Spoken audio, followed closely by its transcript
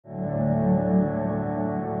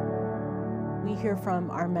hear from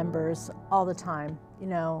our members all the time, you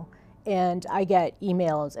know, and I get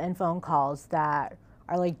emails and phone calls that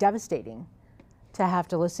are like devastating to have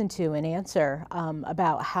to listen to and answer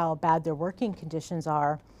about how bad their working conditions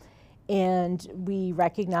are. And we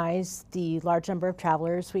recognize the large number of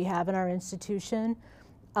travelers we have in our institution.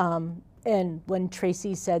 And when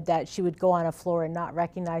Tracy said that she would go on a floor and not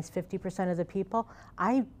recognize 50% of the people,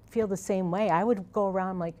 I feel the same way. I would go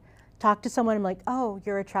around like, talk to someone, I'm like, oh,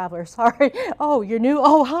 you're a traveler, sorry. Oh, you're new,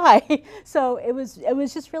 oh, hi. So it was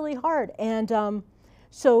just really hard. And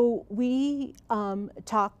so we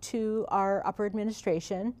talked to our upper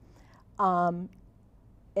administration and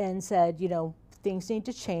said, you know, things need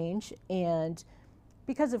to change. And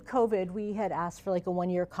because of COVID, we had asked for like a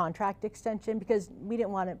 1-year contract extension because we didn't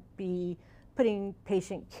want to be putting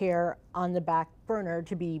patient care on the back burner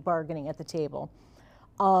to be bargaining at the table.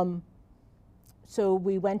 So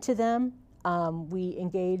we went to them, we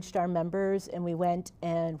engaged our members, and we went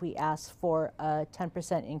and we asked for a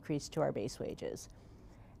 10% increase to our base wages.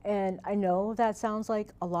 And I know that sounds like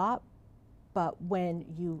a lot, but when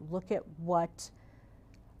you look at what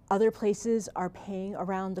other places are paying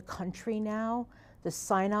around the country now, the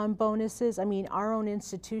sign-on bonuses, I mean, our own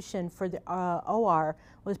institution for the OR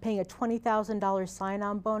was paying a $20,000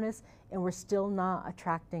 sign-on bonus, and we're still not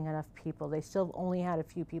attracting enough people. They still only had a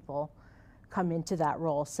few people come into that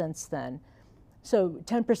role since then. So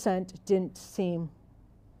 10% didn't seem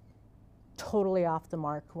totally off the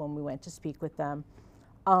mark when we went to speak with them.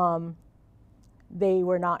 They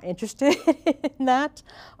were not interested in that.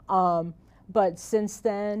 But since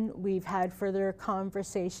then, we've had further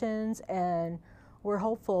conversations, and we're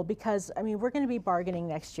hopeful because, I mean, we're going to be bargaining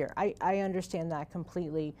next year. I understand that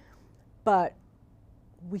completely, but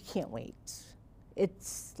we can't wait.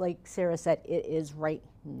 It's like Sarah said, it is right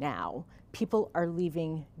now. People are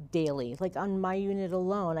leaving daily. Like on my unit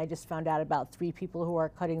alone, I just found out about 3 people who are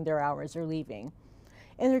cutting their hours are leaving.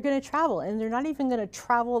 And they're going to travel, and they're not even going to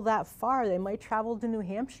travel that far. They might travel to New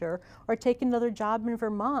Hampshire or take another job in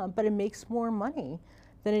Vermont, but it makes more money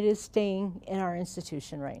than it is staying in our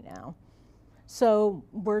institution right now. So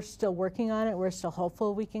we're still working on it. We're still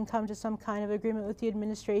hopeful we can come to some kind of agreement with the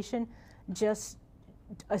administration, just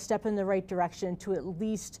a step in the right direction to at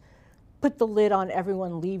least put the lid on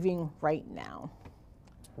everyone leaving right now.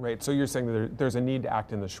 Right, so you're saying that there's a need to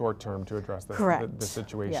act in the short term to address the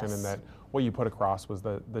situation, yes. And that what you put across was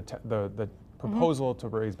the proposal to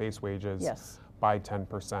raise base wages by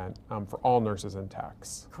 10% for all nurses and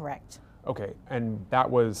techs. Correct. Okay, and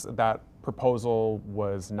that proposal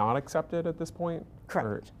was not accepted at this point?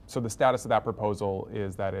 Correct. So the status of that proposal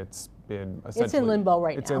is that it's been essentially— It's in limbo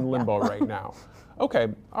right now. It's in limbo right now. Okay,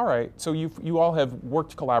 all right. So you all have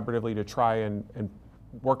worked collaboratively to try and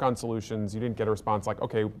work on solutions. You didn't get a response like,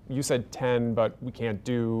 okay, you said 10, but we can't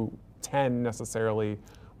do 10 necessarily.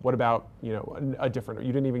 What about, you know, a different—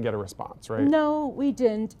 you didn't even get a response, right? No, we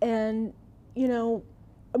didn't. And, you know,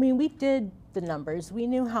 I mean, we did the numbers. We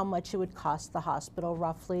knew how much it would cost the hospital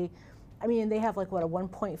roughly. I mean, they have like, what, a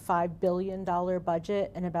 $1.5 billion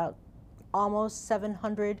budget, and about almost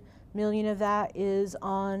 $700 million of that is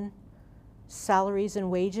on salaries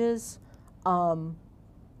and wages.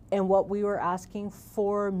 And what we were asking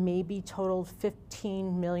for maybe totaled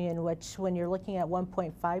 $15 million, which when you're looking at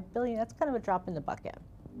 $1.5 billion, that's kind of a drop in the bucket.